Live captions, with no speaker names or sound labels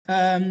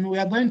We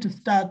are going to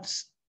start,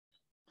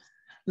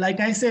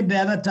 like I said the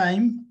other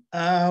time,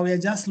 we are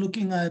just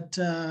looking at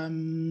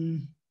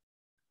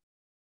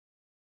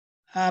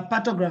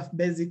Partograph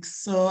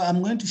Basics. So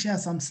I'm going to share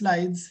some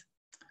slides.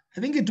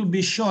 I think it will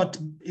be short.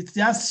 It's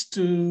just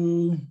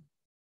to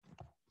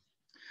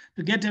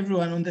get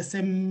everyone on the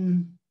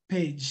same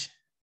page.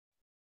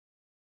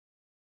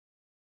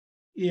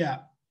 Yeah.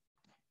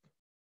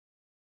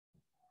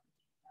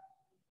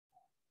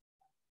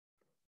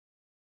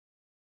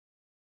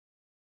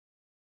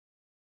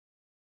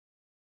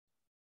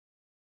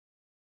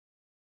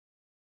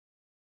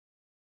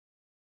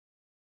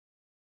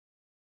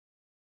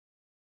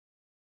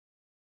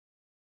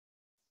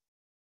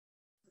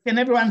 Can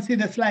everyone see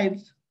the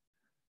slides?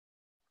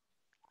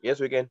 Yes,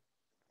 we can.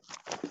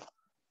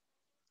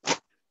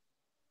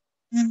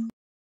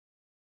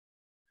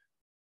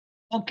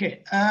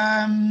 Okay.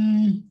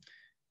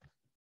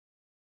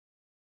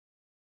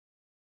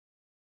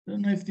 Don't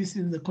know if this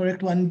is the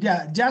correct one.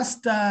 Yeah,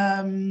 just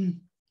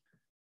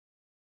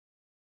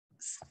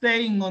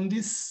staying on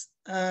this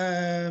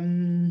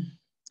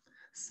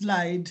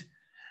slide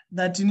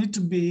that you need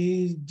to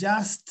be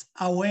just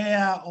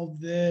aware of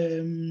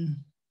the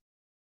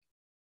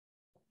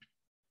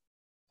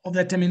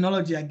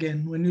terminology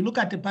again. When you look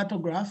at the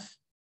partograph,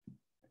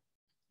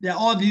 there are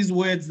all these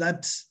words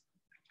that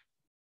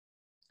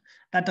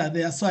are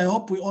there. So I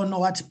hope we all know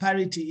what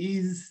parity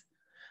is.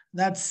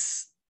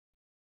 That's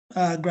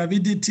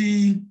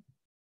gravidity,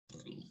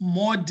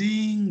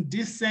 modding,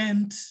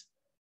 descent,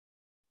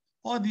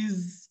 all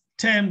these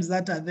terms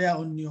that are there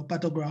on your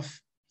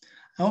partograph.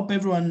 I hope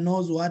everyone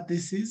knows what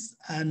this is,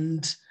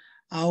 and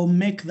I'll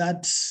make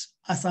that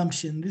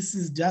assumption. This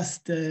is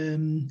just a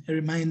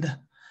reminder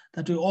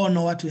that we all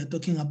know what we are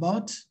talking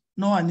about.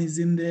 No one is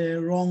in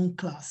the wrong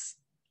class.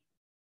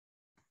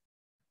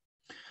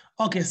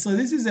 Okay, so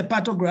this is a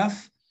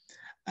partograph.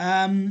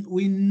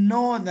 We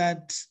know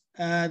that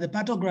the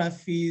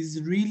partograph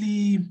is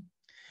really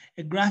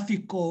a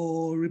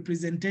graphical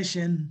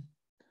representation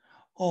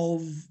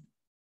of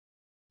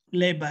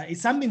labor.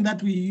 It's something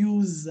that we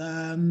use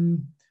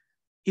in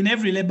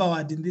every labor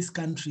ward in this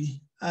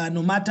country.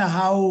 No matter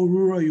how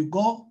rural you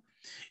go,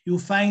 you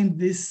find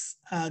this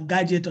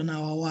gadget on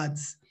our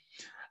wards.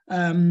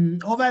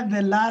 Over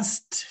the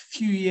last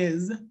few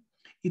years,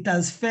 it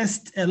has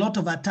faced a lot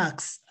of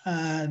attacks,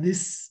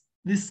 this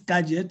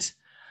gadget.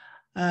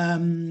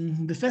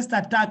 The first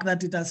attack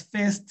that it has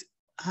faced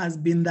has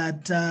been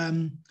that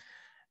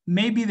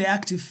maybe the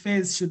active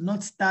phase should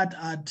not start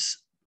at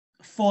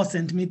 4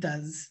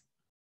 centimeters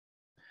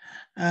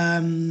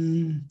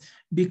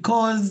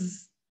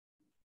because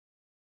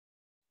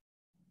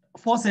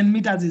 4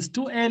 centimeters is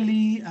too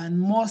early, and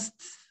most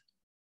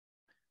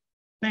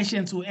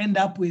patients will end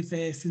up with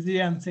a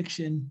cesarean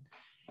section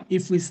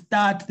if we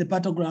start the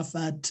partograph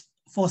at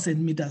 4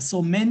 centimeters.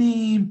 So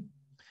many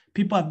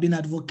people have been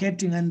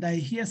advocating, and I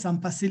hear some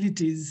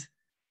facilities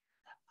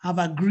have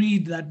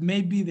agreed that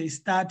maybe they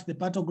start the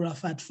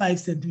partograph at 5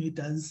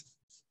 centimeters.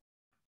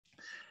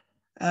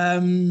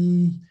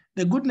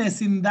 The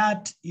goodness in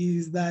that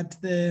is that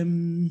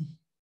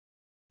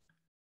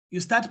you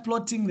start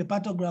plotting the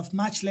partograph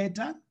much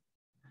later,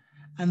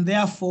 and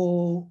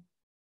therefore,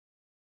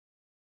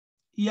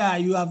 yeah,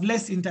 you have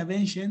less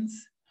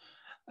interventions.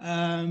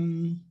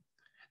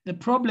 The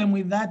problem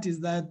with that is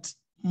that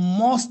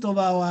most of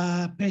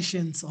our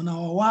patients on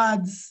our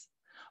wards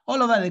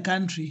all over the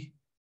country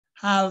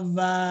have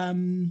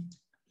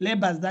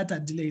labors that are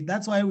delayed.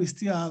 That's why we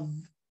still have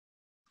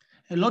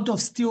a lot of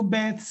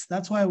stillbirths.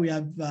 That's why we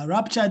have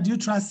ruptured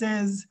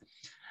uteruses.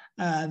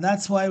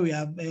 That's why we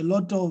have a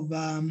lot of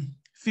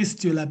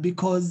fistula,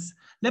 because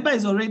labor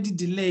is already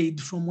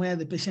delayed from where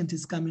the patient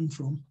is coming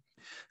from.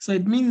 So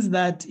it means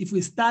that if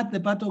we start the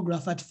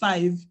partograph at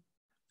 5,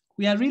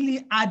 we are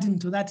really adding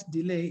to that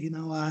delay in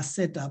our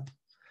setup.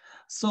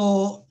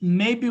 So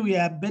maybe we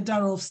are better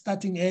off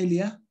starting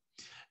earlier,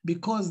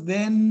 because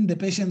then the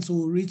patients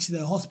will reach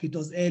the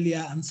hospitals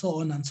earlier, and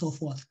so on and so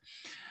forth.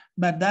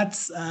 But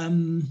that's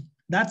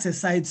a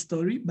side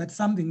story, but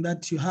something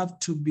that you have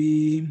to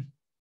be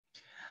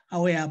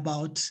aware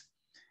about.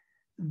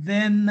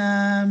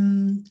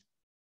 Then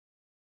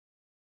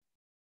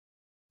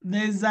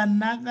there's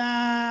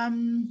another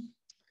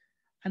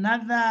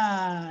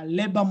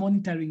labor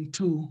monitoring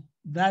tool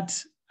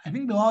that I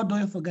think the World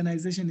Health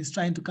Organization is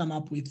trying to come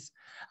up with.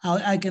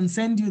 I can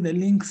send you the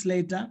links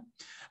later,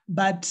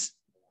 but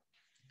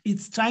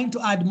it's trying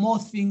to add more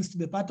things to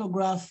the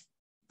partograph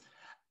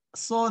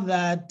so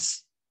that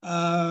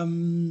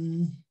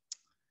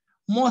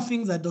more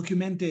things are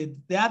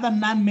documented. The other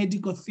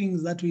non-medical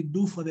things that we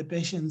do for the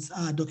patients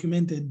are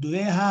documented. Do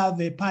they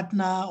have a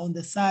partner on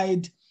the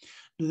side?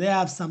 Do they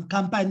have some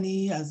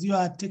company as you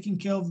are taking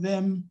care of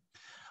them?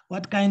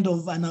 What kind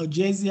of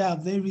analgesia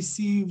have they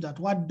received? At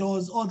what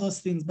dose? All those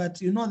things.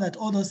 But you know that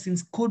all those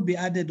things could be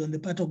added on the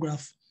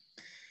partograph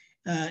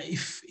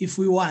if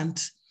we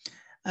want.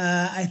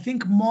 I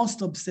think most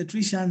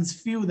obstetricians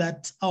feel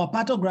that our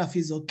partograph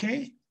is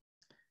okay,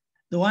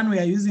 the one we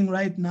are using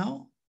right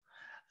now.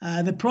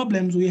 The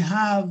problems we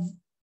have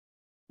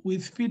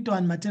with fetal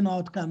and maternal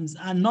outcomes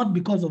are not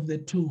because of the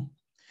two.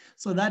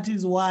 So that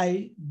is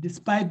why,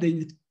 despite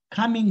the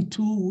coming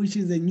two, which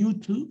is a new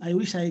two, I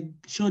wish I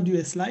showed you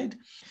a slide,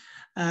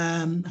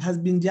 has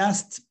been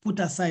just put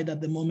aside at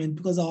the moment,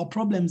 because our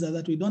problems are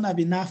that we don't have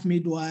enough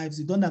midwives,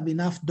 we don't have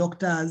enough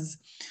doctors,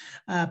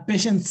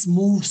 patients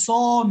move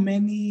so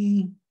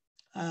many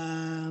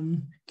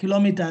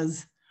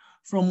kilometers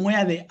from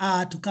where they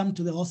are to come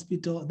to the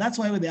hospital. That's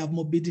why they have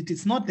morbidity.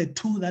 It's not the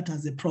two that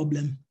has a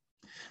problem.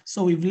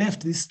 So we've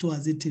left these two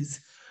as it is.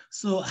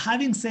 So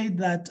having said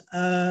that,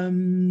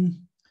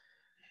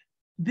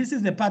 this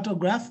is the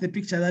partograph, the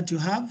picture that you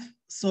have.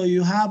 So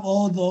you have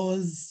all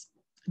those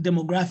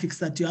demographics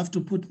that you have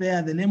to put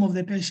there, the name of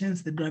the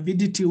patients, the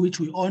gravidity, which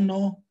we all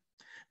know,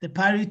 the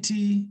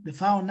parity, the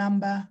file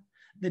number,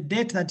 the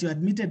date that you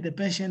admitted the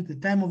patient, the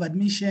time of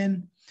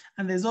admission,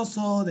 and there's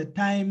also the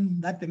time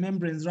that the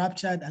membrane is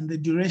ruptured and the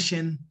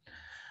duration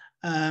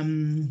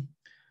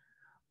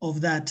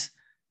of that.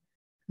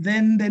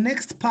 Then the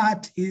next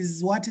part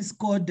is what is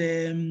called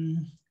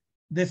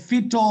the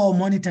fetal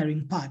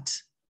monitoring part.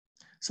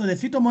 So the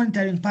fetal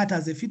monitoring part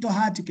has a fetal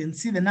heart. You can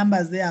see the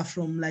numbers there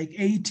from like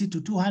 80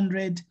 to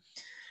 200.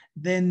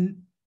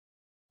 Then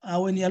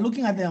when you're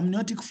looking at the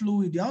amniotic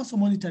fluid, you're also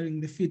monitoring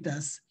the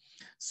fetus.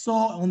 So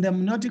on the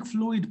amniotic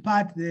fluid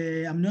part,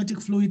 the amniotic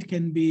fluid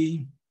can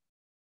be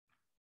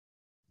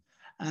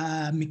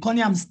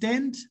meconium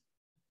stained.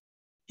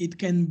 It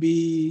can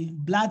be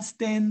blood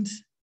stained.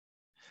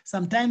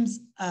 Sometimes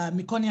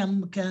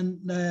meconium can,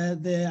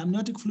 the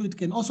amniotic fluid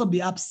can also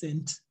be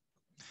absent.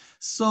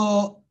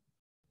 So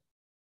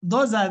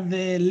those are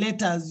the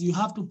letters you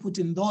have to put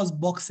in those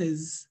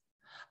boxes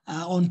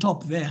on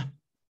top there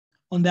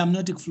on the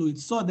amniotic fluid.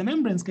 So the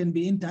membranes can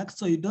be intact,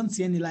 so you don't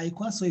see any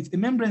liquor. So if the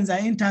membranes are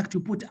intact,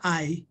 you put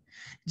I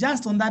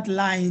just on that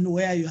line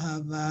where you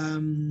have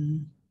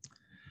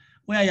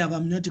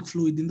amniotic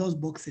fluid in those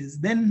boxes.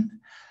 Then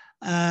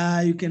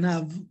you can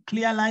have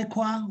clear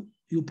liquor.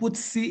 You put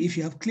C if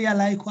you have clear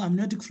liquor.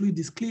 Amniotic fluid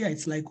is clear,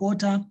 it's like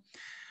water.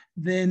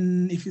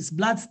 Then if it's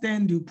blood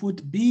stained, you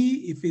put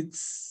B. If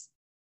it's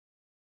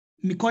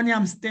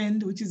meconium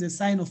stained, which is a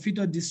sign of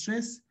fetal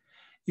distress,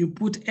 you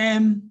put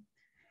M.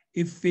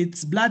 If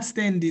it's blood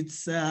stained,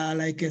 it's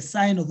like a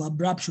sign of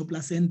abruptio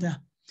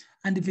placenta.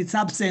 And if it's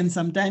absent,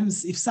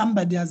 sometimes if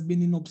somebody has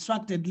been in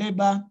obstructed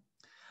labor,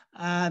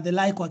 the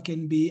liquor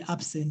can be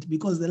absent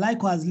because the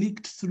liquor has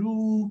leaked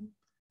through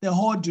the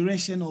whole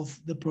duration of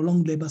the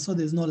prolonged labor, so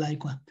there's no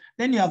liquor.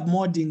 Then you have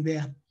modding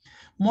there.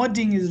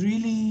 Modding is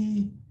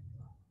really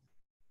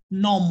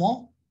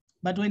normal,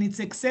 but when it's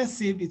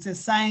excessive, it's a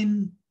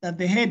sign that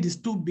the head is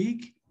too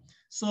big.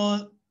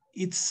 So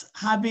it's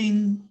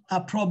having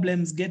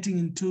problems getting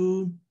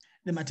into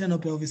the maternal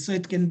pelvis. So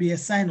it can be a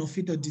sign of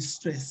fetal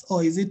distress,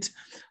 or is it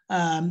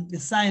a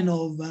sign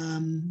of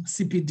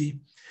CPD?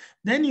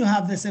 Then you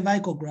have the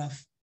cervical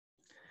graph.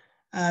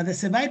 The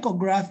cervical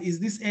graph is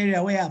this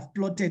area where I've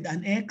plotted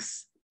an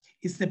X.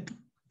 It's the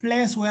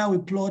place where we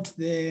plot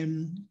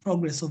the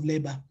progress of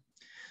labor.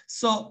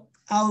 So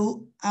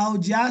I'll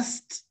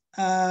just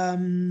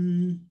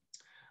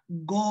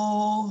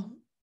go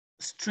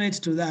straight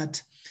to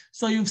that.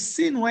 So you've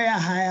seen where I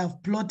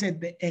have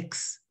plotted the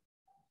X.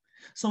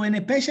 So when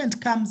a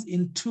patient comes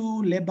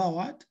into labor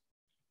ward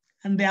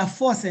and they are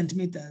 4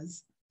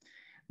 centimeters,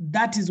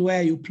 that is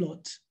where you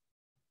plot.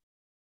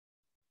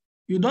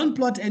 You don't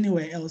plot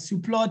anywhere else. You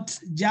plot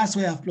just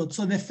where I've plotted.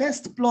 So the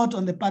first plot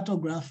on the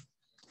partograph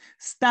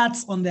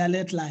starts on the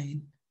alert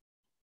line.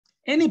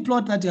 Any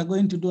plot that you're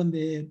going to do on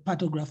the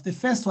partograph, the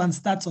first one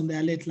starts on the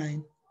alert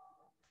line.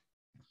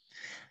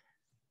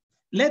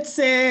 Let's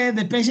say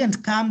the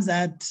patient comes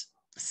at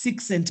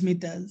 6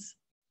 centimeters.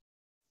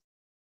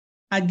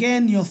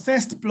 Again, your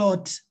first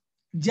plot,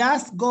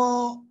 just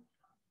go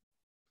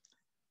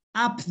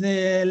up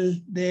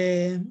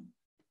the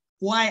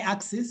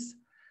y-axis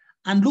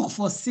and look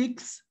for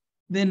 6,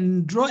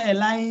 then draw a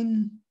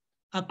line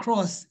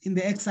across in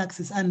the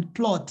x-axis and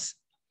plot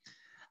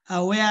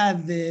where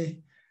the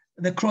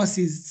cross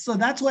is. So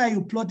that's where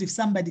you plot if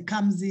somebody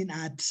comes in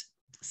at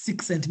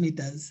 6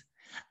 centimeters.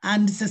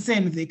 And it's the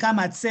same, if they come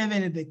at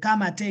 7, if they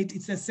come at 8,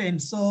 it's the same.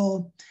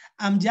 So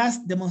I'm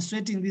just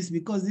demonstrating this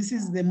because this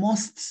is the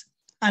most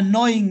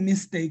annoying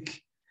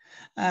mistake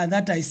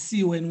that I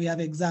see when we have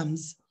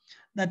exams,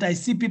 that I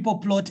see people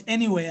plot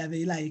anywhere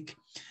they like.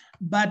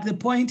 But the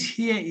point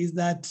here is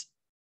that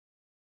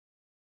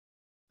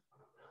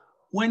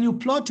when you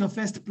plot your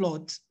first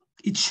plot,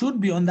 it should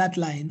be on that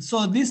line.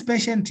 So this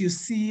patient you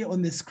see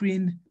on the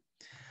screen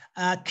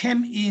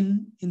came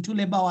into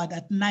labor ward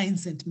at 9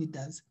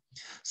 centimeters.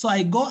 So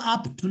I go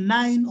up to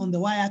 9 on the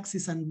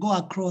y-axis and go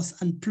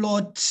across and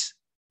plot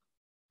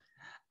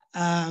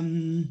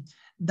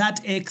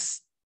that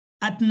X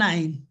at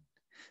 9.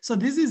 So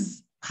this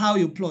is how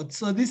you plot.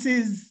 So this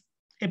is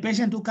a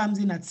patient who comes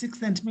in at 6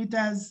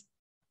 centimeters.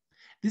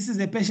 This is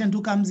a patient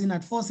who comes in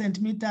at 4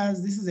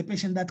 centimeters. This is a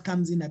patient that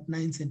comes in at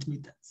 9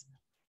 centimeters.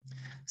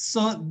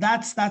 So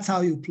that's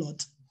how you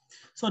plot.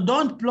 So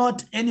don't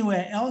plot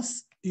anywhere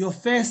else. Your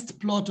first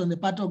plot on the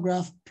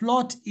partograph,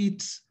 plot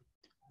it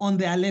on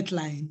the alert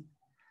line.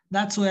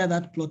 That's where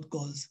that plot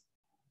goes.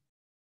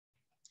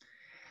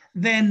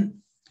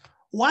 Then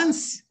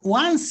once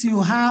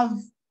you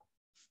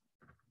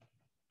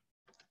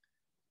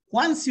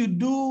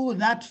do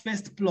that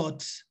first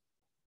plot,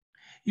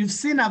 you've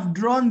seen I've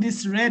drawn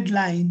this red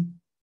line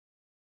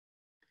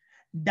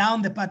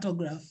down the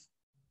partograph.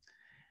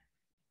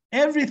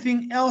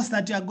 Everything else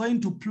that you're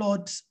going to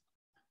plot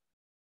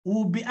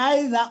will be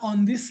either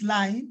on this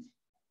line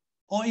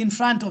or in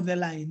front of the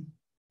line.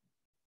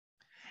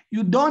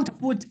 You don't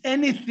put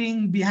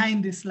anything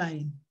behind this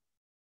line.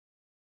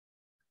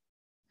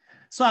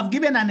 So I've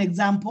given an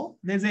example.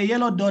 There's a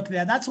yellow dot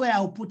there. That's where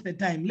I'll put the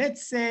time.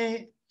 Let's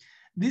say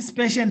this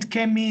patient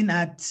came in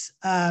at,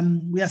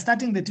 we are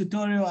starting the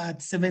tutorial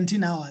at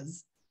 17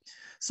 hours.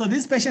 So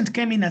this patient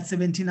came in at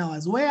 17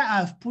 hours. Where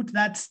I've put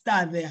that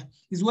star there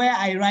is where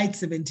I write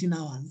 17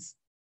 hours.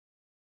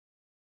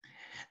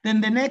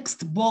 Then the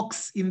next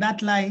box in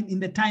that line, in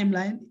the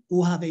timeline,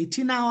 will have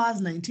 18 hours,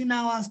 19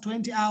 hours,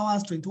 20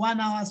 hours, 21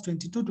 hours,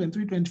 22,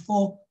 23,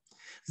 24,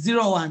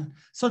 01.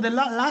 So the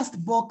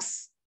last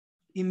box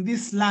in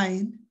this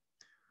line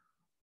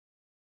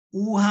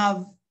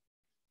will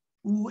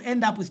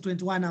end up with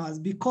 21 hours,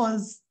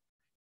 because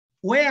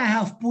where I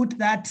have put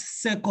that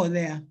circle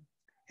there,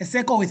 a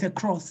circle with a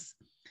cross,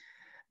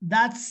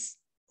 that's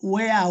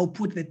where I'll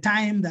put the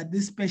time that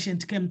this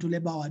patient came to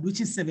labor ward, which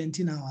is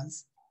 17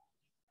 hours.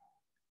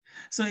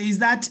 So is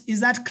that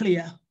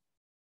clear?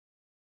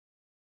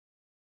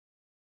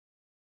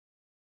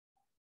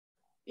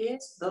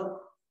 Yes,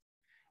 Doc.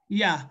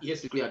 Yeah.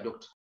 Yes, clear,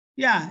 Doctor.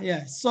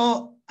 Yeah.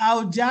 So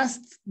I'll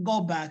just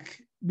go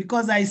back,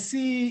 because I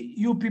see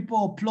you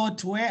people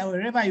plot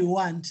wherever you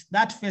want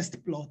that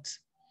first plot.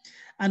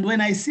 And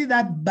when I see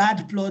that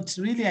bad plot,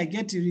 really I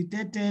get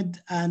irritated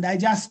and I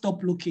just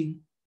stop looking.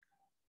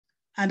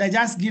 And I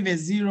just give a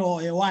 0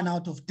 or a 1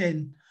 out of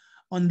 10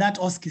 on that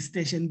OSCE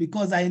station,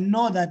 because I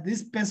know that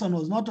this person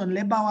was not on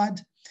labor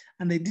ward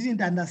and they didn't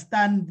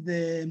understand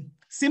the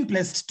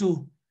simplest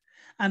tool.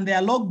 And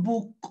their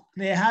logbook,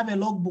 they have a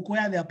logbook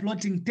where they're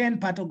plotting 10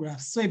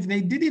 parthographs. So if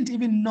they didn't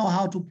even know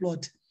how to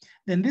plot,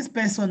 then this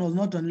person was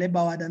not on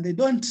labor ward and they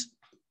don't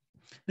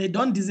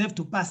deserve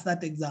to pass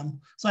that exam.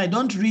 So I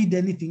don't read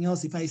anything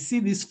else if I see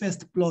this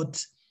first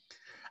plot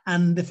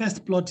and the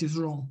first plot is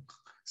wrong.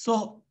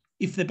 So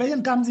if the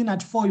patient comes in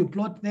at 4, you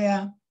plot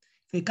there.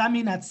 If they come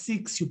in at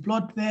 6, you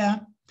plot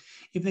there.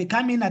 If they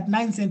come in at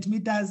 9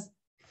 centimeters,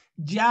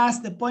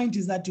 just the point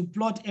is that you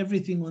plot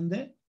everything on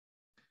the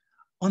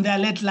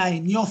alert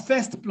line. Your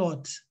first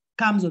plot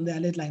comes on the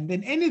alert line.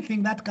 Then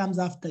anything that comes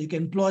after, you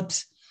can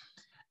plot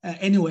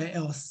anywhere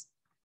else.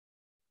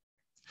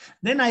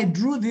 Then I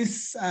drew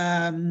this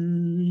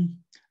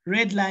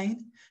red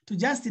line to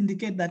just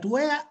indicate that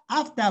where,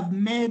 after I've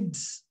made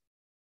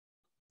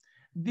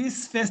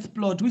this first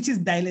plot, which is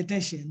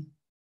dilatation,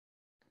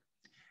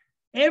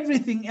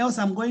 everything else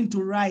I'm going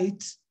to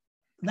write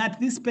that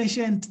this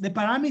patient, the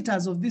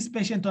parameters of this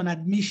patient on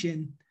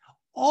admission,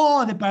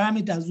 all the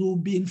parameters will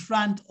be in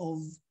front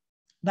of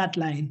that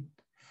line.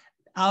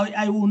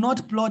 I will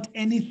not plot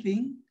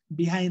anything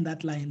behind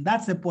that line.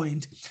 That's the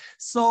point.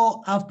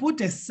 So I've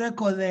put a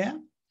circle there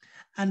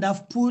and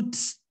I've put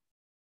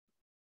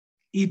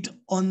it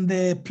on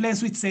the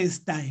place which says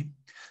time.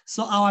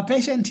 So our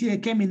patient here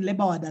came in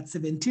labor ward at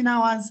 17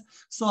 hours.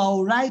 So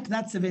I'll write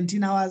that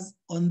 17 hours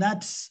on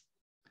that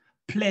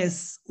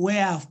place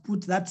where I've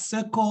put that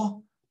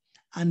circle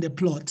and the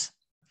plot.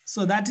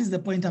 So that is the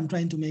point I'm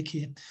trying to make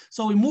here.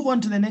 So we move on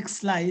to the next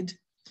slide.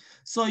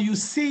 So you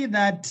see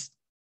that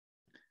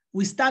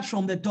we start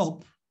from the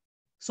top.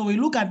 So we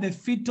look at the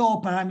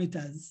fetal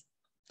parameters.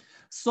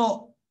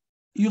 So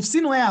you've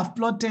seen where I've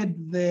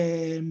plotted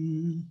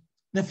the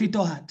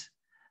fetal heart.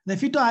 The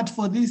fetal heart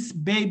for this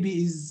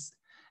baby is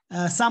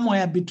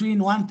somewhere between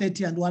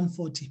 130 and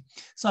 140.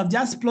 So I've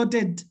just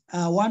plotted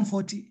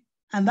 140,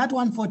 and that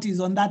 140 is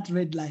on that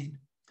red line.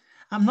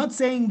 I'm not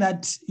saying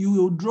that you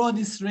will draw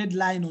this red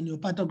line on your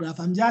partograph.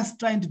 I'm just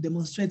trying to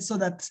demonstrate so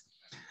that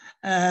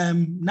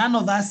none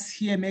of us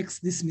here makes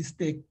this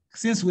mistake,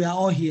 since we are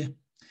all here.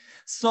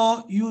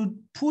 So you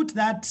put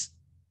that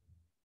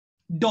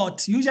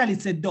dot, usually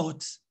it's a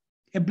dot,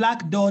 a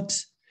black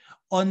dot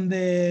on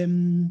the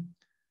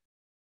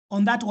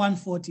on that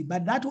 140,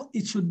 but that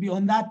it should be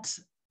on that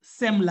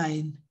same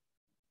line.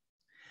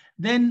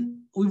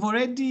 Then we've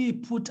already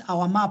put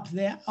our map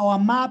there. Our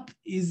map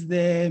is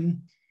the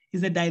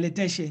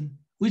dilatation,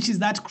 which is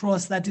that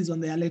cross that is on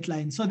the alert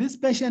line. So this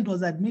patient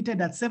was admitted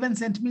at 7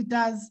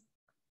 centimeters.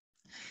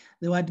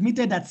 They were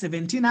admitted at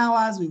 17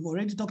 hours. We've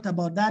already talked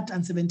about that.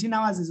 And 17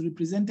 hours is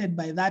represented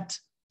by that,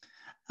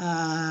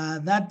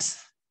 that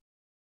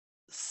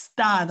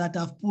star that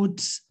I've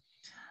put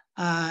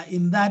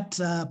in that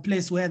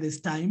place where there's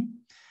time.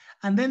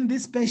 And then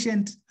this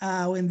patient,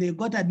 when they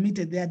got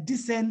admitted, their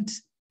descent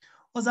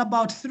was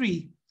about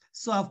 3.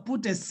 So I've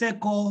put a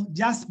circle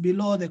just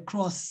below the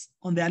cross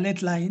on the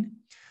alert line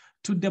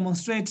to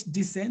demonstrate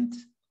descent.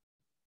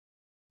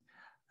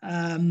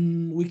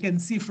 We can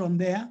see from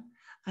there.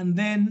 And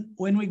then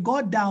when we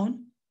go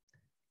down,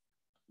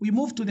 we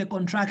move to the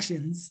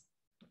contractions.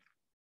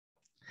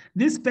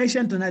 This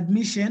patient on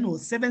admission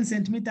was 7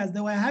 centimeters. They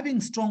were having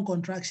strong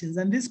contractions,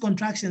 and these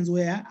contractions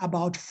were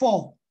about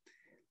 4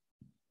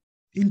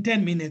 in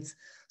 10 minutes.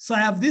 So I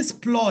have this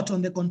plot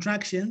on the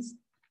contractions.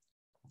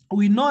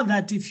 We know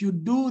that if you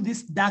do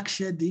this dark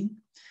shading,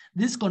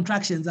 these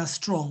contractions are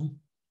strong.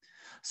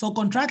 So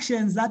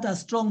contractions that are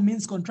strong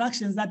means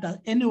contractions that are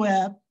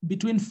anywhere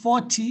between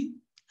 40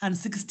 and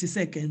 60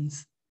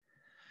 seconds.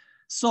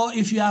 So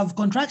if you have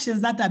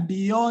contractions that are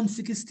beyond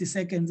 60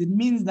 seconds, it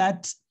means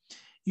that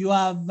you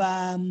have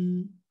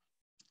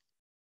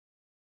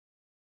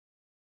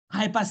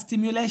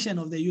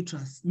hyperstimulation of the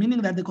uterus,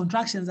 meaning that the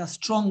contractions are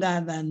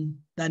stronger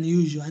than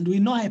usual. And we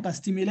know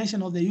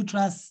hyperstimulation of the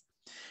uterus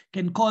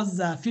can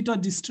cause fetal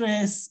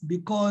distress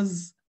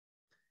because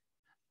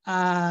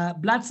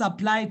blood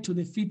supply to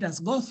the fetus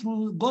goes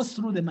through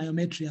the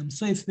myometrium.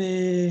 So if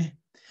the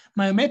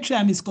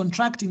myometrium is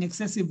contracting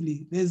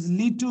excessively, there's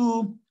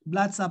little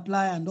blood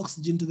supply and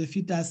oxygen to the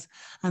fetus,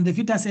 and the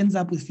fetus ends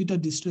up with fetal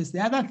distress.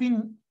 The other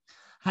thing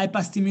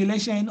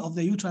hyperstimulation of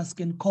the uterus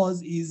can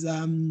cause is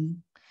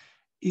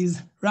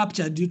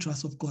ruptured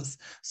uterus, of course.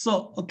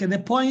 So, okay, the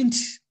point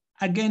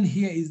again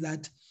here is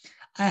that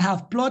I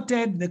have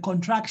plotted the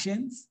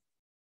contractions,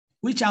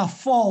 which are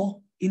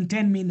 4 in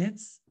 10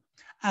 minutes.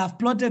 I've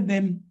plotted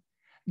them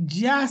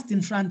just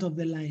in front of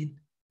the line.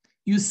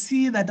 You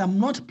see that I'm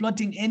not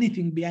plotting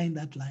anything behind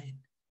that line.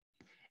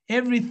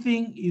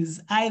 Everything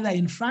is either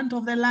in front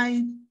of the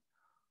line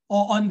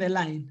or on the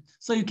line.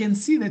 So you can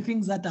see the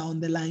things that are on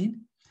the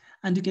line,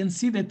 and you can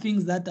see the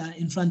things that are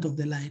in front of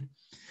the line.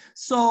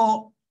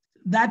 So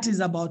that is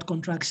about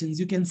contractions.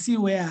 You can see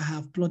where I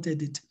have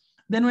plotted it.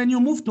 Then when you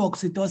move to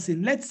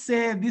oxytocin, let's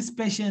say this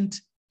patient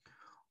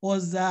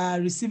was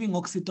receiving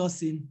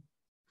oxytocin,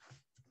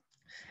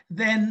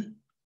 then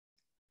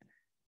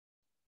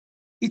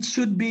it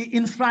should be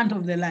in front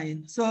of the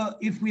line. So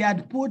if we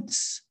had put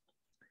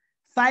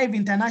 5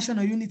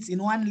 international units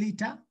in 1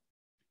 liter,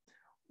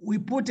 we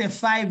put a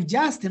 5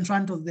 just in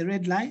front of the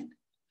red line.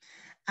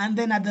 And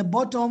then at the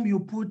bottom, you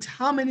put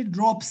how many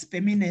drops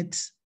per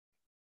minute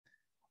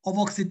of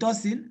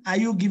oxytocin are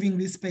you giving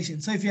this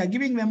patient? So if you are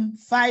giving them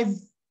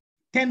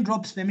 10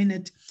 drops per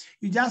minute,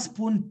 you just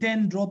put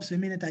 10 drops per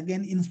minute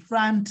again in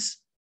front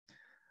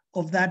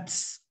of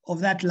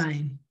that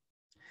line.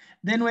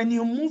 Then when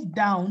you move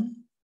down,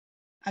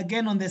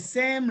 again on the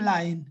same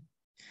line,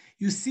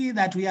 you see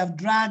that we have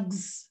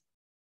drugs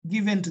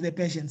given to the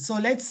patient. So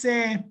let's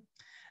say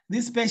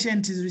this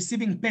patient is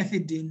receiving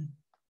pethidine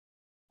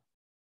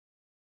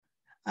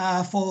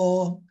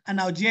for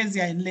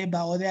analgesia in labor,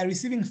 or they are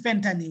receiving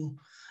fentanyl.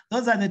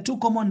 Those are the 2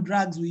 common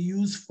drugs we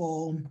use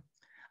for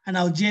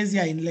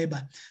analgesia in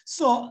labor.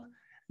 So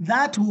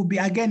that will be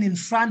again in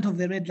front of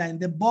the red line.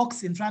 The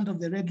box in front of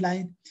the red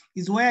line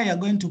is where you're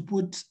going to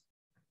put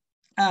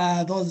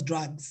those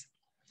drugs.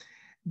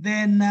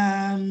 Then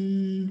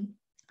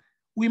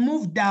we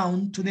move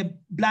down to the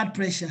blood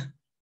pressure.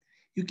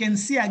 You can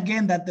see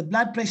again that the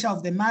blood pressure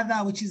of the mother,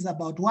 which is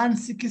about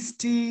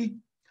 160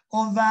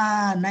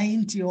 over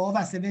 90 or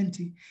over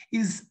 70,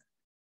 is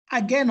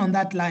again on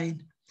that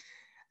line.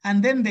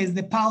 And then there's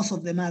the pulse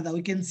of the mother.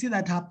 We can see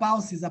that her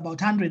pulse is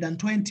about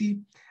 120.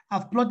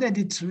 I've plotted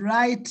it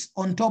right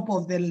on top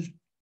of the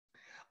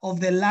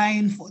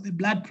line for the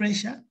blood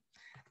pressure.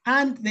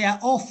 And they are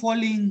all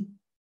falling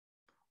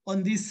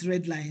on this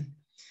red line.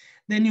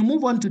 Then you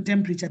move on to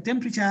temperature.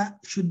 Temperature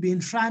should be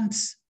in front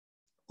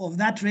of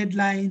that red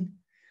line.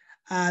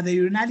 The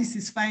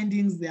urinalysis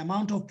findings, the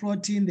amount of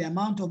protein, the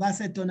amount of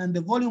acetone, and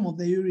the volume of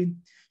the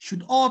urine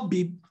should all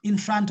be in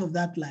front of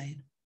that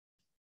line.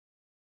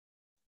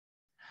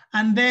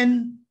 And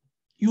then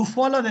you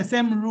follow the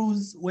same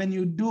rules when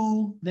you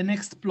do the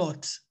next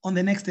plot on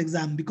the next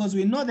exam, because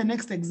we know the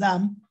next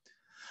exam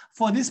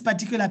for this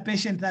particular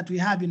patient that we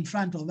have in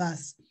front of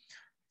us,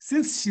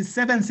 since she's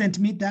 7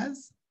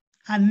 centimeters,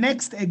 her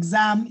next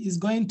exam is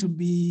going to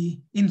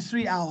be in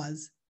 3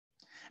 hours.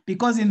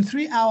 Because in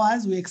 3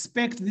 hours, we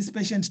expect this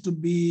patient to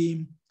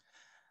be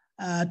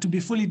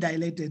fully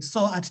dilated,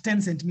 so at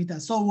 10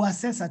 centimeters. So we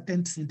assess at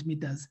 10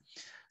 centimeters.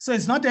 So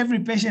it's not every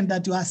patient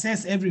that you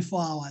assess every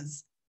 4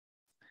 hours.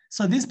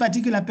 So this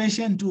particular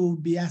patient will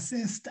be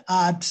assessed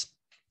at,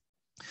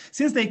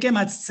 since they came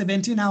at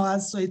 17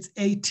 hours, so it's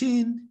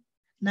 18,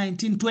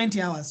 19,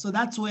 20 hours. So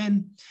that's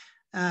when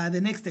the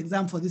next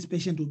exam for this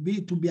patient will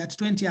be to be at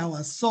 20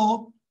 hours.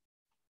 So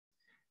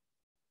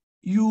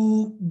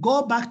you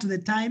go back to the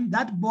time,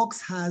 that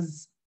box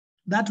has,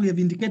 that we have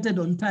indicated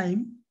on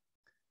time,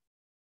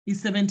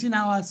 is 17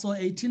 hours, so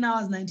 18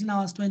 hours, 19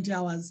 hours, 20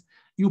 hours.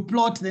 You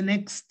plot the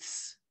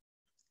next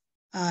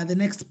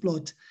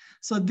plot.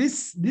 So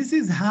this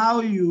is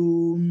how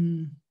you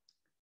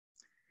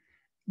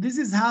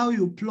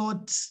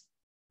plot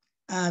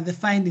the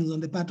findings on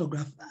the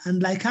partograph.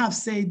 And like I've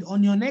said,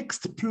 on your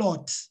next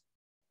plot,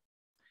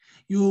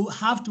 you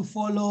have to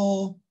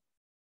follow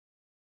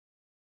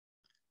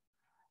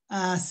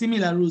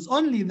similar rules,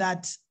 only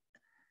that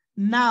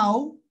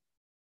now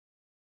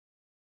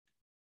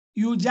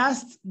you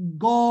just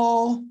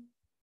go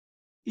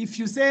if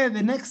you say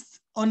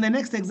on the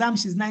next exam,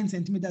 she's 9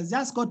 centimeters,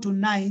 just go to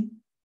 9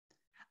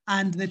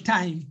 and the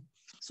time.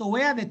 So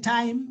where the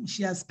time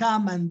she has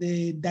come and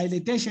the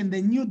dilatation,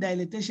 the new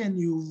dilatation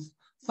you've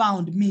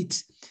found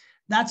meet,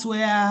 that's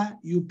where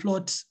you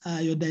plot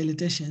your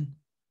dilatation.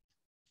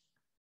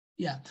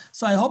 Yeah,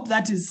 so I hope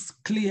that is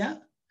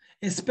clear,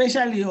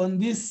 especially on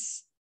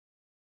this,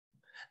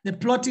 the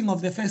plotting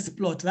of the first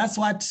plot. That's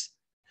what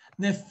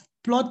the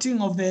plotting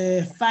of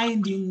the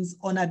findings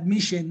on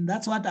admission,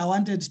 that's what I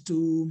wanted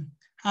to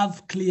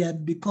have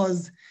cleared,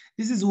 because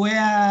this is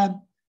where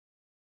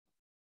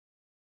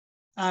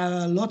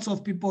lots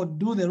of people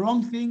do the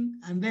wrong thing,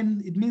 and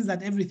then it means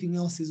that everything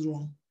else is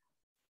wrong.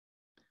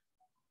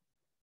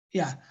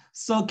 Yeah,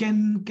 so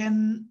can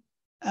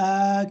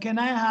I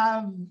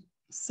have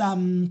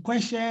some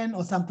question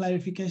or some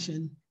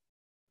clarification?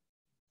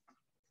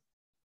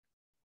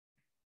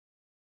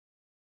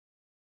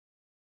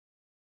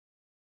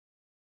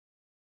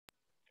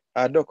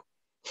 Doc.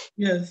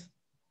 Yes.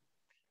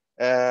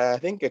 I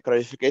think a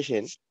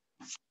clarification.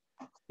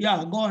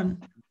 Yeah, go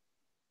on.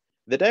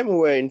 The time we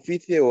were in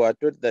fifth year, we were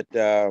taught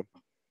that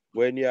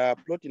when you are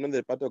plotting on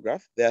the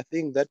partograph, there are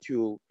things that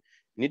you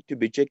need to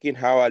be checking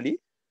hourly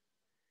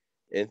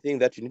and things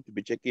that you need to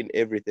be checking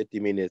every 30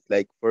 minutes.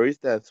 Like, for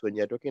instance, when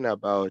you're talking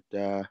about,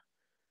 I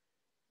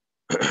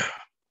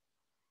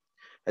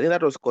think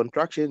that was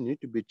contraction, you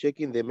need to be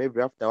checking them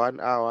every after 1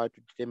 hour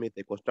to determine if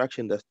the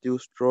contractions are still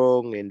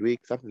strong and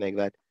weak, something like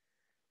that.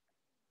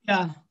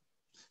 Yeah.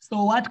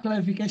 So what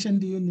clarification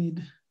do you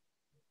need?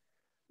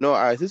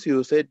 No, since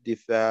you said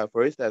if,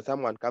 for instance,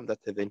 someone comes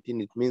at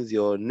 17, it means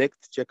your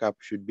next checkup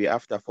should be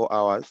after 4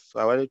 hours. So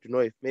I wanted to know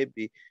if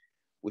maybe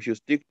we should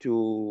stick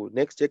to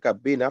next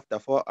checkup being after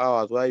 4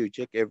 hours while you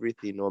check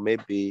everything, or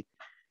maybe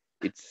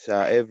it's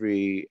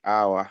every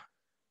hour.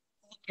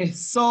 Okay,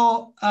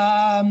 so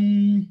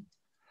that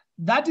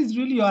is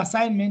really your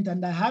assignment,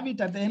 and I have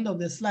it at the end of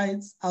the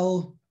slides.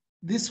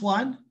 This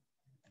one.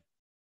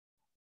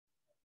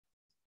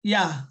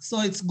 Yeah,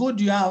 so it's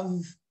good you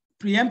have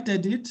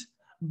preempted it,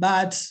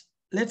 but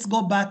let's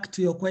go back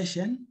to your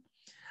question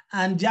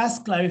and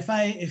just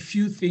clarify a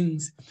few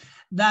things.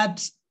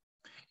 That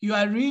you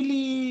are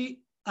really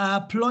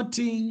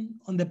plotting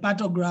on the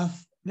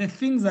partograph the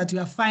things that you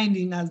are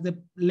finding as the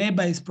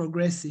labor is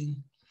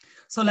progressing.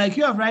 So like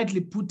you have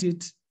rightly put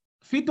it,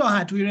 fetal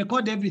heart, we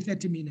record every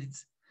 30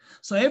 minutes.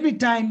 So every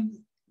time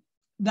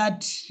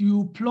that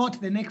you plot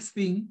the next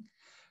thing,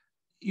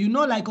 you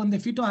know, like on the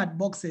fetal heart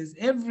boxes,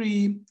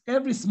 every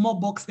small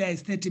box there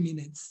is 30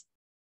 minutes.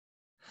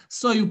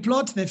 So you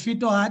plot the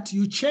fetal heart,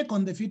 you check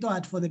on the fetal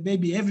heart for the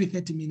baby every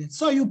 30 minutes.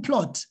 So you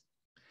plot.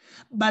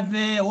 But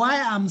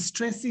why I'm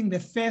stressing the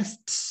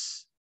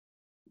first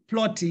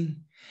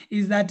plotting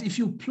is that if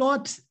you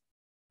plot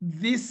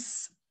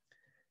this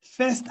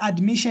first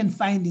admission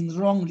findings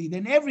wrongly,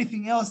 then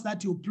everything else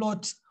that you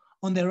plot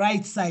on the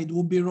right side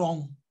will be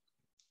wrong.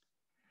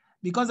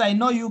 Because I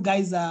know you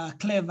guys are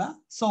clever.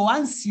 So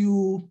once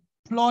you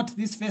plot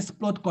this first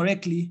plot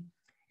correctly,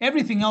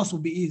 everything else will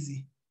be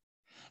easy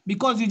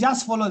because you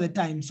just follow the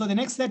time. So the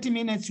next 30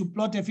 minutes you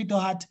plot a fetal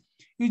heart,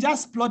 you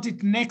just plot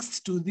it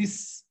next to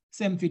this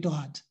same fetal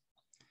heart.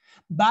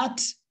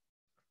 But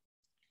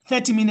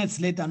 30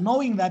 minutes later,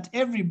 knowing that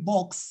every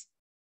box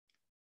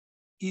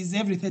is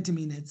every 30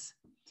 minutes.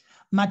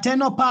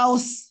 Maternal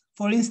pulse,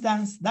 for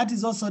instance, that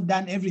is also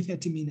done every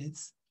 30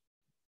 minutes.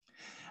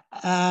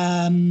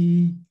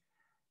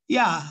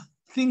 Yeah,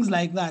 things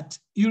like that.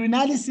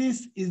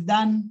 Urinalysis is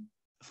done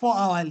 4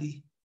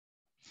 hourly.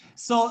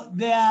 So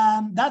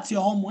that's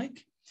your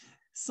homework.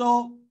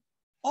 So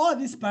all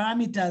these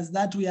parameters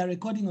that we are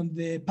recording on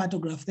the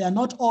partograph, they are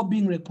not all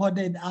being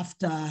recorded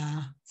after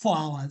 4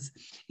 hours.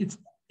 It's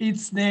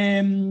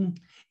the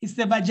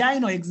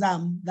vaginal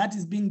exam that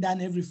is being done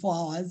every 4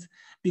 hours,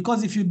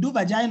 because if you do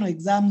vaginal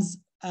exams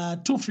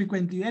too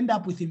frequently, you end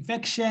up with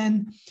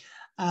infection.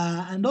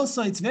 And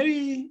also it's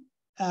very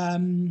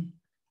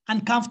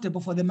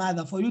uncomfortable for the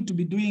mother for you to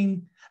be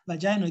doing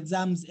vaginal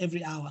exams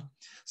every hour.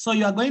 So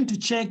you are going to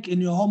check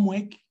in your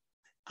homework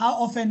how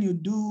often you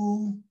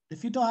do the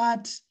fetal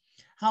heart,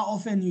 how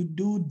often you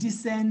do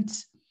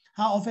descent,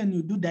 how often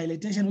you do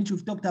dilatation, which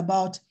we've talked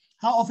about,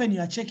 how often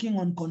you are checking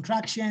on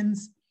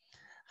contractions,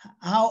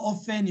 how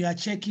often you are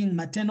checking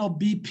maternal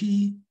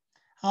BP,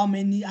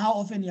 how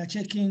often you are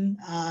checking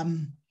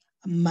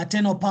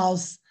maternal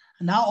pulse,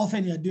 and how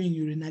often you are doing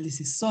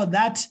urinalysis. So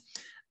that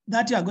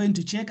you are going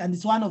to check, and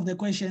it's one of the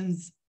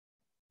questions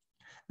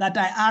that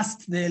I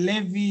asked the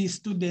Levy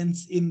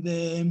students in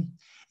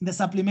the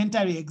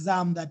supplementary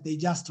exam that they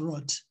just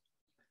wrote.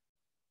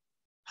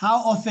 How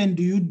often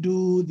do you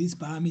do these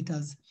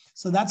parameters?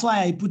 So that's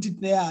why I put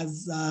it there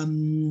as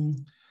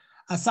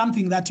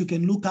something that you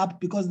can look up,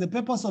 because the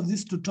purpose of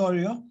this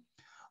tutorial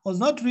was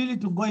not really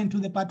to go into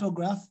the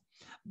partograph,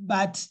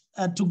 but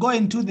to go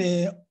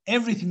into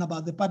everything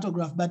about the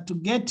partograph, but to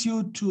get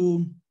you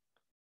to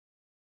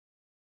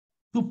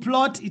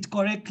plot it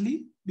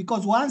correctly,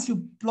 because once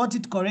you plot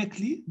it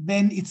correctly,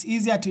 then it's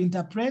easier to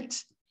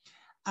interpret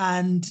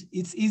and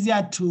it's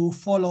easier to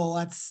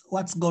follow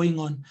what's going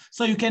on.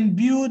 So you can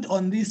build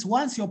on this.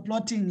 Once your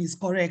plotting is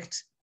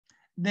correct,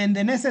 then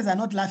the nurses are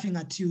not laughing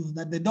at you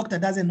that the doctor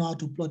doesn't know how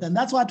to plot. And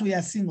that's what we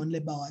are seeing on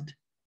labor ward.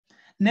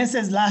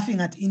 Nurses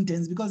laughing at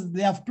interns because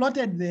they have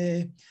plotted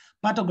the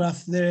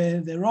partograph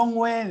the wrong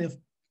way.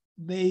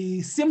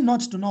 They seem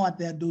not to know what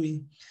they're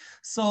doing.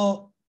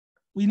 So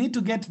we need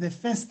to get the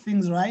first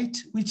things right,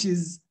 which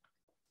is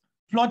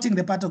plotting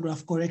the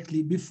partograph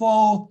correctly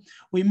before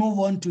we move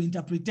on to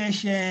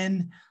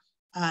interpretation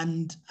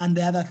and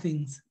the other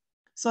things.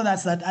 So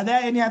that's that. Are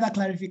there any other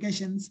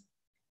clarifications?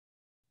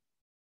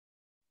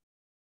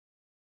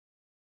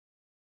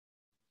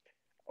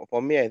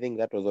 For me, I think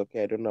that was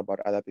okay. I don't know about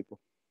other people.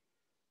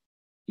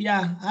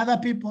 Yeah, other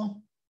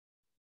people.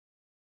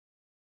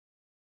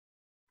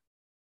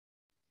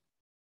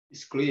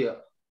 It's clear.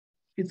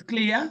 It's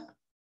clear.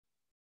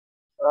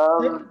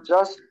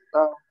 Just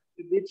a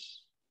bit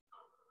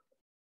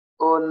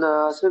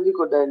on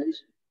cervical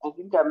dilation. I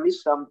think I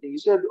missed something. You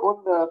said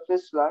on the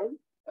first line,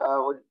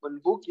 when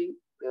booking,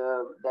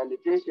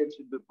 dilatation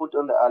should be put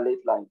on the alert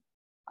line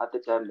at the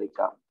time they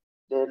come.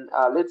 Then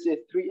let's say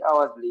 3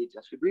 hours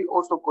later, should we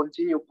also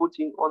continue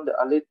putting on the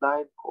alert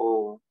line,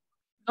 or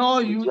no?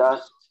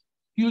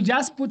 You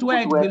just put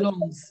where it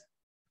belongs.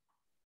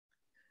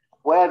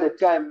 Where the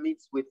time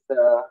meets with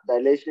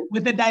dilation?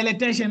 With the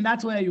dilatation,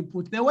 that's where you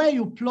put. The way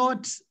you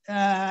plot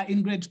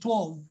in grade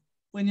 12,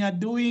 when you're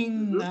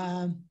doing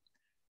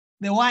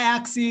the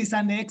y-axis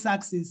and the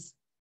x-axis,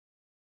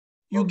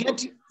 you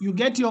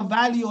get your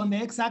value on the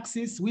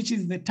x-axis, which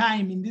is the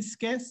time in this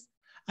case,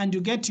 and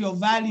you get your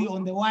value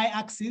on the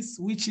y-axis,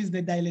 which is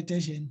the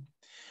dilatation.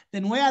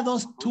 Then where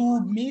those two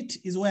meet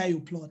is where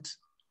you plot.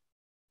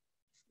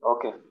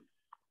 Okay.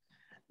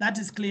 That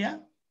is clear?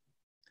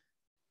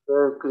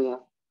 Very clear.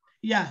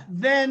 Yeah,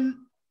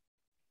 then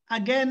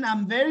again,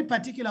 I'm very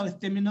particular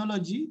with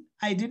terminology.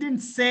 I didn't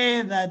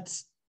say that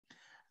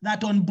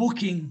on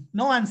booking.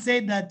 No one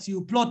said that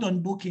you plot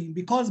on booking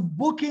because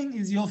booking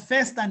is your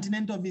first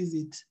antenatal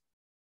visit.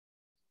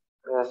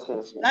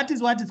 Yes. That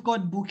is what is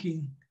called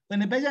booking.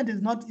 When a patient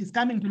is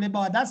coming to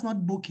labor, that's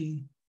not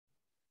booking.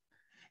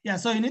 Yeah,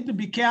 so you need to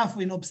be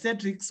careful in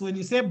obstetrics. When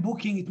you say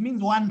booking, it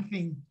means one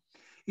thing.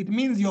 It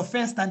means your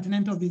first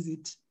antenatal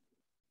visit.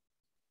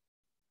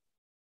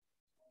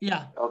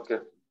 Yeah. Okay.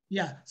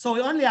 Yeah. So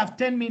we only have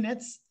 10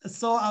 minutes.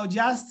 So I'll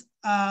just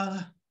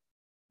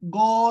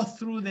go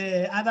through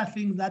the other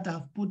things that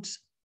I've put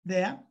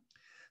there.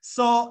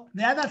 So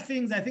the other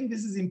things, I think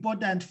this is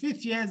important,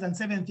 5th years and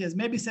 7th years,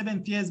 maybe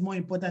 7th years more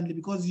importantly,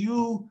 because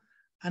you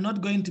are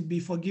not going to be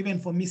forgiven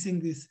for missing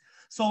this.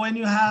 So when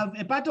you have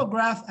a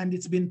partograph and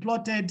it's been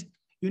plotted,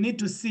 you need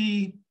to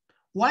see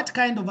what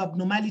kind of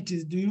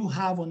abnormalities do you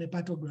have on a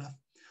partograph.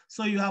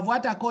 So you have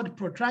what are called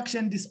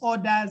protraction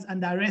disorders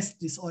and arrest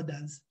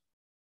disorders.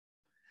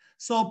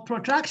 So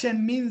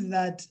protraction means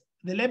that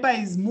the labor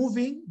is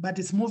moving, but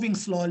it's moving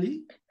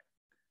slowly.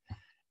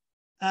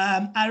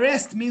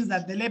 Arrest means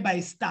that the labor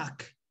is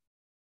stuck.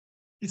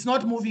 It's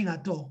not moving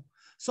at all.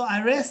 So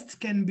arrest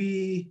can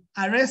be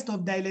arrest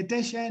of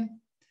dilatation,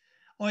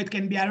 or it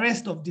can be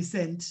arrest of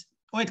descent,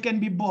 or it can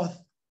be both.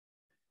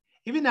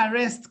 Even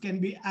arrest can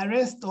be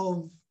arrest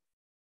of,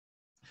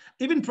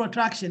 even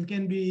protraction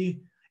can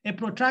be a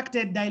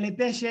protracted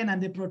dilatation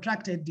and a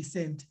protracted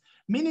descent,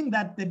 meaning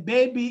that the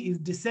baby is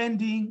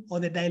descending or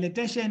the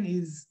dilatation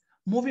is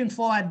moving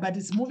forward, but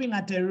it's moving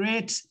at a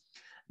rate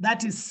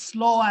that is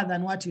slower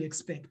than what you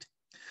expect.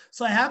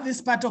 So I have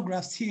these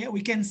parthographs here.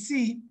 We can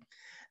see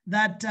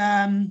that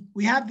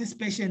we have this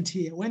patient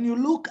here. When you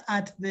look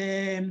at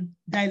the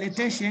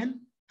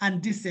dilatation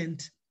and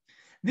descent,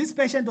 this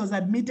patient was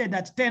admitted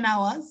at 10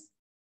 hours.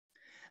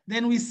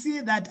 Then we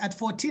see that at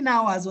 14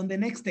 hours on the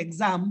next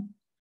exam,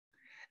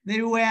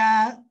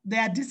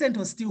 their descent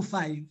was still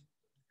 5.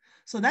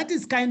 So that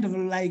is kind of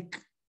like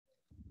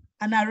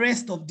an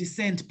arrest of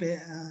descent,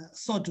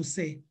 so to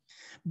say.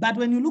 But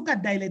when you look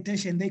at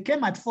dilatation, they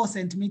came at 4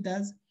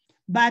 centimeters,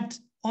 but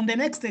on the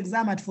next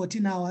exam at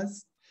 14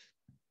 hours,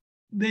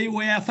 they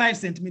were 5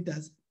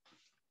 centimeters.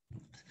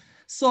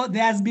 So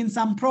there has been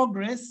some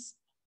progress,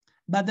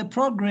 but the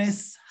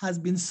progress has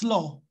been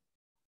slow.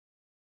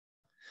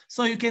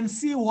 So you can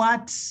see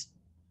what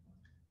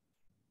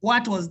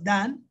was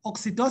done.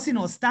 Oxytocin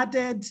was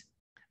started.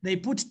 They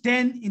put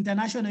 10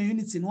 international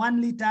units in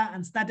 1 liter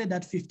and started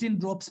at 15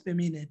 drops per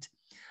minute.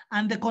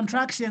 And the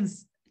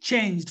contractions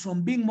changed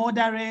from being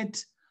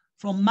moderate,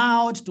 from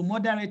mild to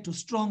moderate to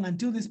strong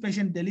until this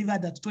patient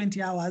delivered at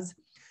 20 hours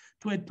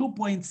to a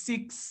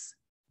 2.6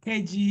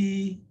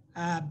 kg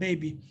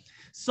baby.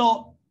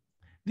 So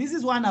this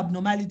is one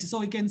abnormality. So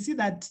we can see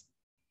that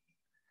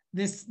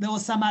there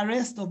was some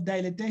arrest of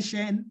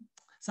dilatation,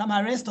 some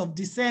arrest of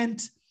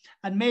descent,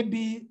 and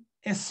maybe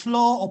a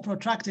slow or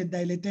protracted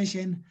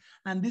dilatation.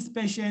 And this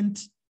patient,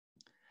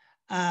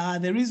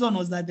 the reason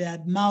was that they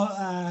had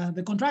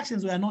the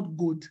contractions were not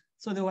good.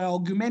 So they were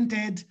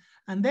augmented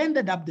and they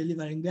ended up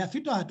delivering. Their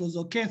fetal heart was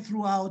okay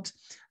throughout,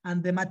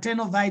 and the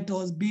maternal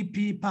vitals,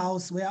 BP,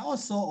 pulse were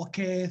also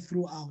okay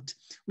throughout.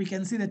 We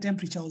can see the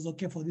temperature was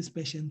okay for these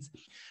patients.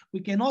 We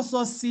can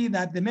also see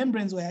that the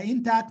membranes were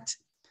intact,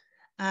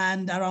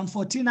 and around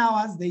 14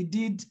 hours, they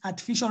did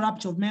artificial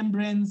rupture of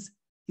membranes.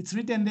 It's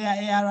written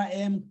there,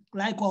 ARM,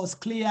 glycol was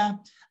clear,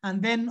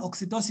 and then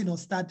oxytocin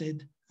was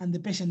started, and the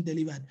patient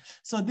delivered.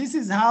 So this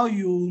is how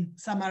you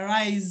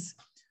summarize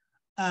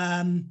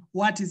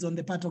what is on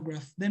the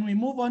partograph. Then we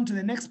move on to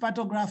the next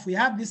partograph. We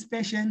have this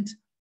patient.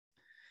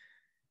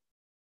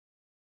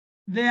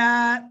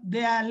 Their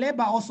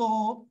labor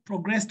also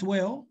progressed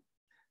well.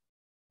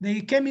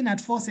 They came in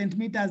at 4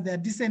 centimeters. Their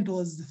descent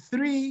was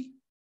 3.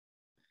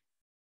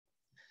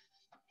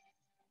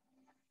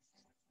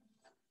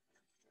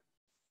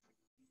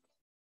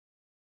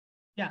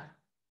 Yeah.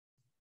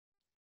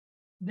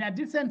 Their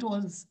descent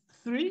was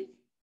 3.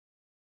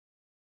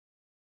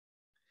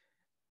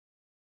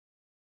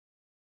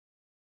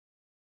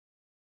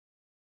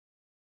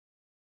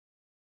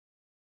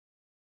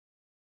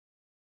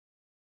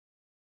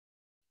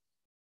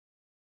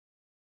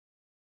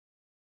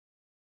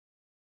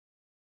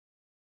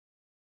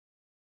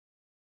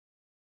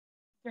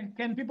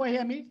 Can people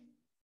hear me?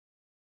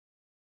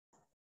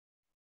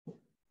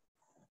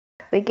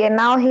 We can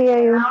now hear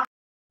you.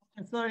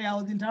 Sorry, I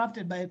was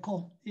interrupted by a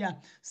call. Yeah,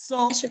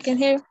 so Yes, we can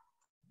hear.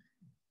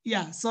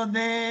 Yeah, so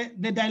the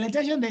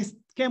dilatation they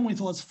came with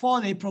was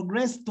 4. They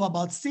progressed to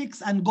about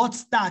 6 and got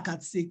stuck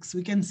at 6.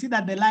 We can see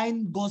that the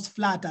line goes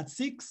flat at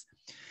 6.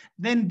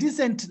 Then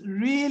descent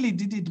really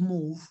didn't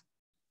move.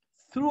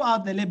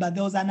 Throughout the labor,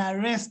 there was an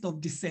arrest of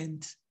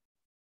descent.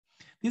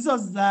 This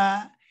was,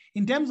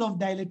 in terms of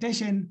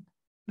dilatation,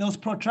 there was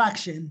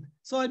protraction.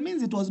 So it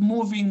means it was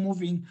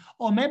moving.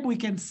 Or maybe we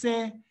can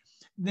say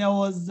there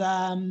was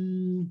a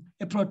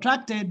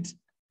protracted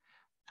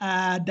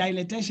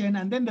dilatation,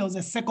 and then there was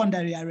a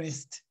secondary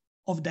arrest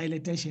of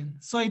dilatation.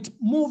 So it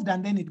moved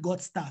and then it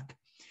got stuck.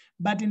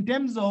 But in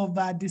terms of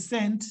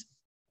descent,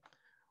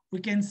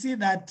 we can see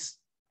that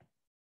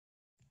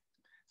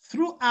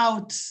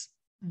throughout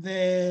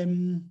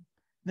the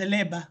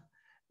labor,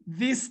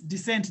 this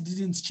descent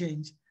didn't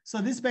change. So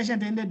this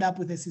patient ended up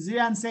with a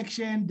cesarean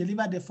section,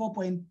 delivered a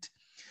 4.4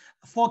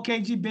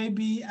 kg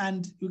baby,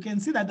 and you can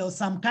see that there was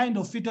some kind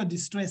of fetal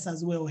distress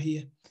as well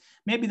here.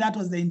 Maybe that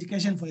was the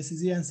indication for a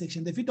cesarean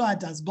section. The fetal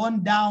heart has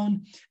gone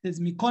down.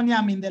 There's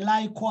meconium in the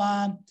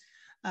liquor.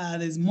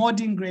 There's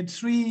modding grade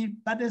 3,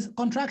 but the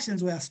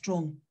contractions were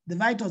strong. The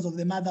vitals of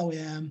the mother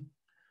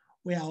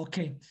were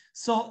okay.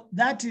 So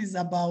that is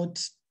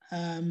about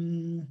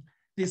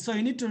this. So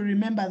you need to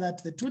remember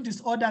that the 2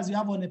 disorders you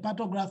have on a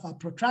partograph are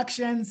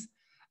protractions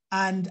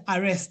and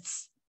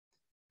arrests.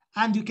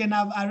 And you can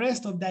have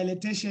arrest of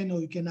dilatation, or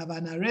you can have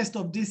an arrest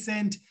of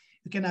descent.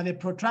 You can have a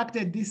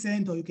protracted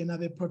descent, or you can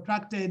have a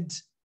protracted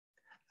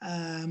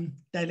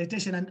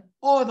dilatation, and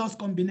all those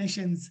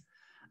combinations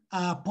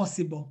are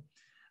possible.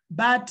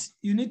 But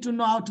you need to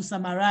know how to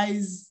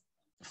summarize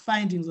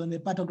findings on the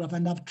partograph,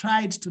 and I've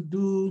tried to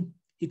do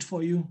it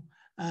for you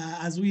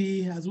as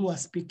we were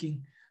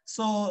speaking.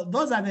 So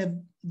those are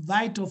the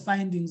vital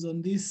findings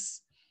on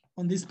this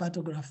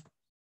partograph.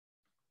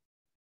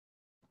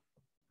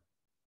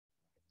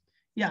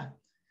 Yeah,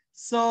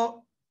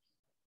 so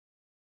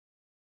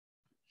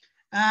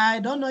I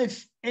don't know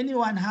if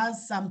anyone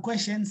has some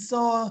questions.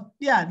 So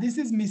yeah, this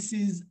is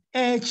Mrs.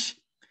 H.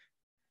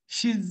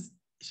 She's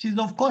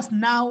of course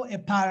now a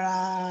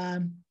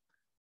para,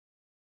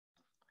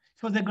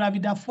 for the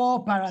Gravida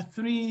 4, para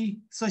 3.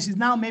 So she's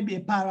now maybe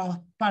a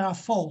para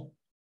 4.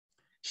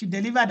 She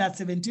delivered at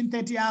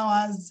 17:30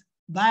 hours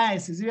via a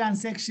cesarean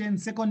section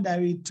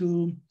secondary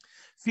to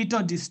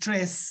fetal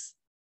distress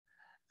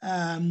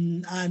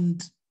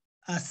and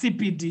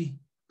CPD,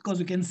 because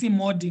we can see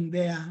modding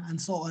there and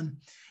so on.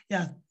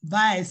 Yeah,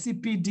 via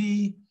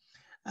CPD,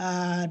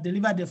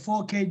 delivered a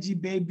 4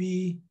 kg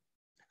baby.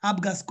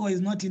 ABGA score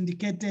is not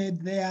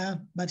indicated there,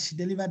 but she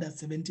delivered at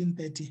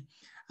 17:30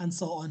 and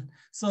so on.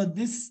 So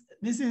this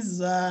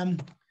is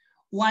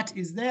what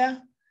is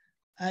there.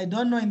 I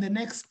don't know in the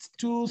next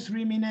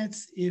 2-3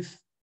 minutes if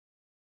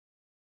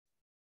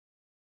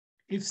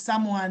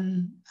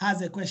someone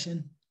has a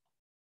question.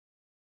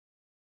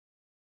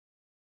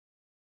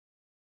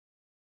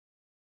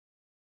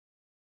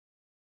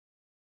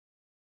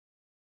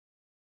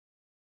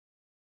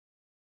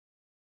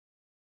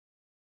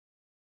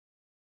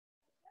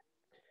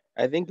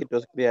 I think it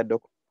was clear,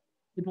 Doc.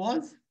 It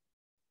was?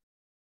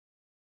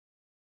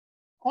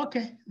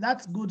 Okay,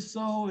 that's good.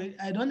 So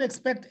I don't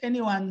expect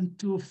anyone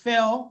to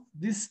fail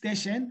this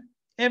station.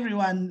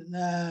 Everyone,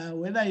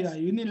 whether you are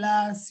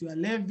Unilas, you are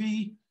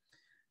Levy,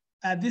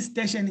 this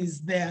station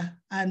is there.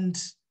 And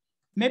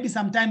maybe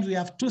sometimes we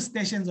have 2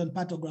 stations on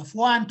partograph.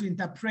 One to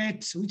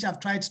interpret, which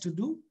I've tried to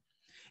do,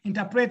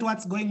 interpret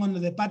what's going on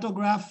with the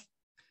partograph.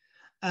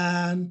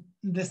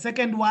 The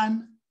second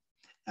one,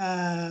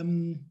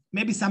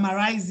 maybe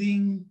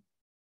summarizing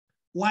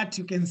what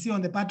you can see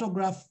on the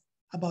partograph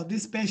about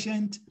this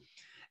patient.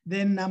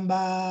 Then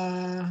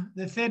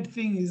the third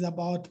thing is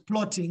about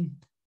plotting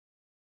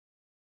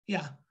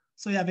Yeah.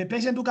 So you have a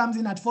patient who comes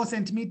in at 4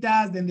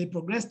 centimeters, then they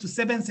progress to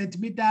 7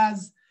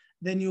 centimeters,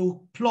 then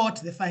you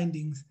plot the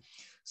findings.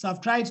 So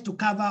I've tried to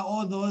cover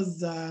all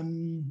those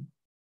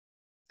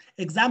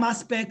exam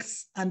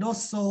aspects and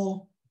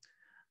also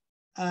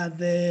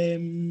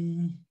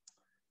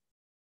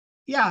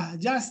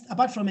just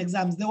apart from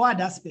exams, the word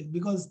aspect,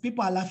 because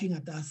people are laughing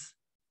at us.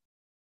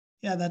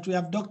 Yeah, that we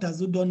have doctors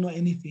who don't know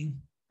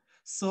anything.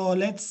 So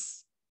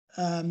let's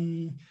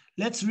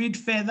read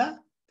further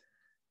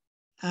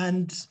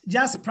and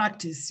just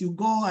practice. You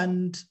go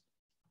and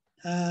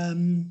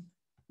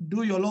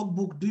do your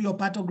logbook, do your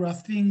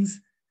partograph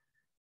things,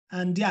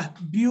 and yeah,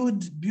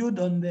 build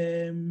on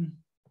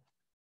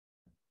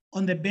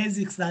the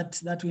basics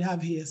that we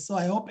have here. So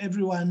I hope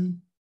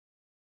everyone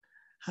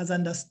has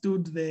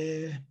understood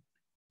the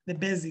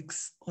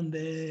basics on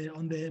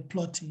the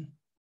plotting.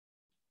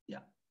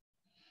 Yeah.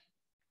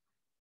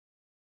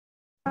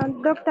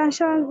 Dr.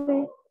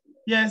 Shanzi.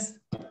 Yes.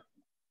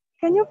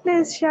 Can you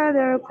please share the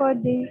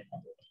recording?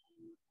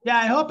 Yeah,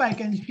 I hope I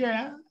can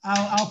share.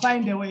 I'll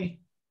find a way.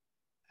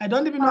 I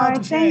don't even know how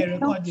to share a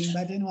recording,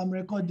 but anyway, I'm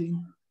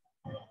recording.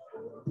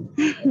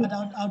 But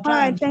I'll try.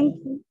 All right, thank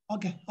you.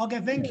 Okay,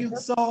 thank you.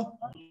 So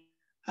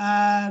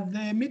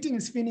the meeting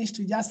is finished.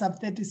 We just have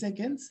 30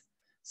 seconds.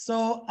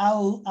 So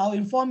I'll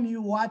inform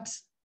you what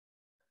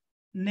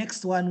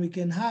next one we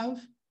can have.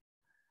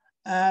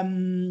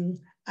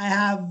 I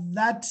have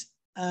that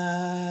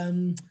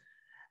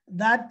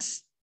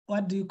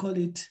what do you call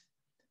it?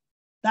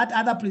 That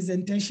other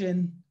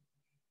presentation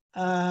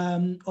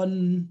on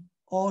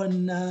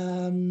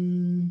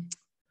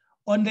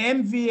the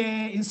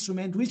MVA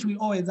instrument, which we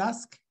always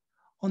ask,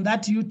 on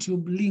that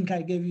YouTube link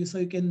I gave you, so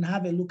you can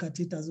have a look at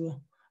it as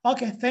well.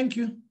 Okay, thank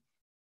you.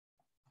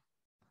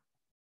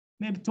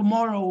 Maybe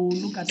tomorrow we'll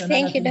look at another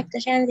Thank you, thing. Dr.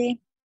 Shanzi.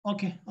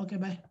 Okay,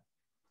 bye.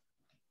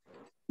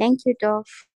 Thank you, Dov.